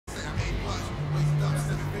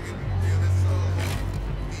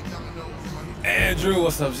Andrew,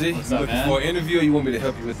 what's up, Z? What's you up, looking man? for an interview or you want me to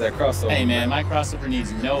help you with that crossover? Hey, man, my crossover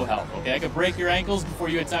needs no help, okay? I could break your ankles before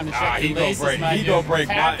you had time to check your laces, he gonna break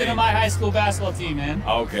my captain of my high school basketball team, man.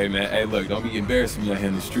 Okay, man. Hey, look, don't be embarrassing me out here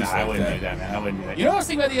in the streets I like wouldn't that. do that, man. I wouldn't do that. You know what I was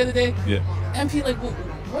thinking about the other day? Yeah. MP, like,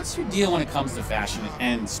 what's your deal when it comes to fashion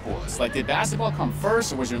and sports? Like, did basketball come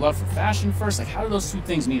first, or was your love for fashion first? Like, how do those two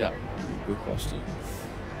things meet up? Good question.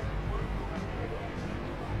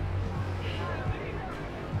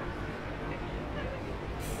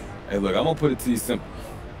 Hey, look, I'm gonna put it to you simple.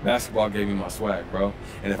 Basketball gave me my swag, bro.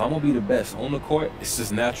 And if I'm gonna be the best on the court, it's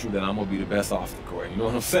just natural that I'm gonna be the best off the court. You know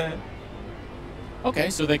what I'm saying? Okay,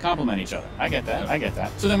 so they complement each other. I get that. I get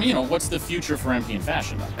that. So then, you know, what's the future for MP in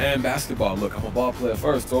fashion, then? And basketball, look, I'm a ball player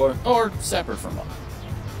first, Torres. Or separate from them?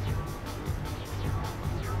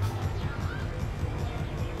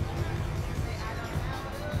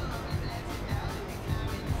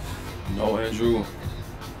 No, Andrew.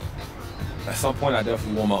 At some point, I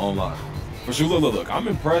definitely want my own line. For sure, look, I'm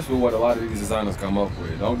impressed with what a lot of these designers come up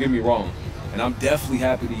with. Don't get me wrong. And I'm definitely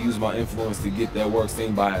happy to use my influence to get their work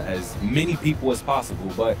seen by as many people as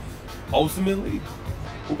possible. But ultimately,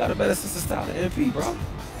 who got a better sense of style than MP, bro?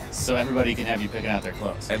 So everybody can have you picking out their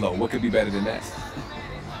clothes. Hey, look, what could be better than that?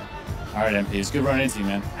 All right, MP, it's good running into you,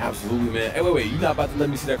 man. Absolutely, man. Hey, wait, you not about to let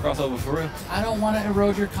me see that crossover for real? I don't want to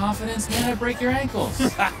erode your confidence, man. I break your ankles.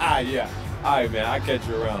 Yeah. All right, man, I'll catch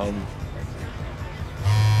you around, homie.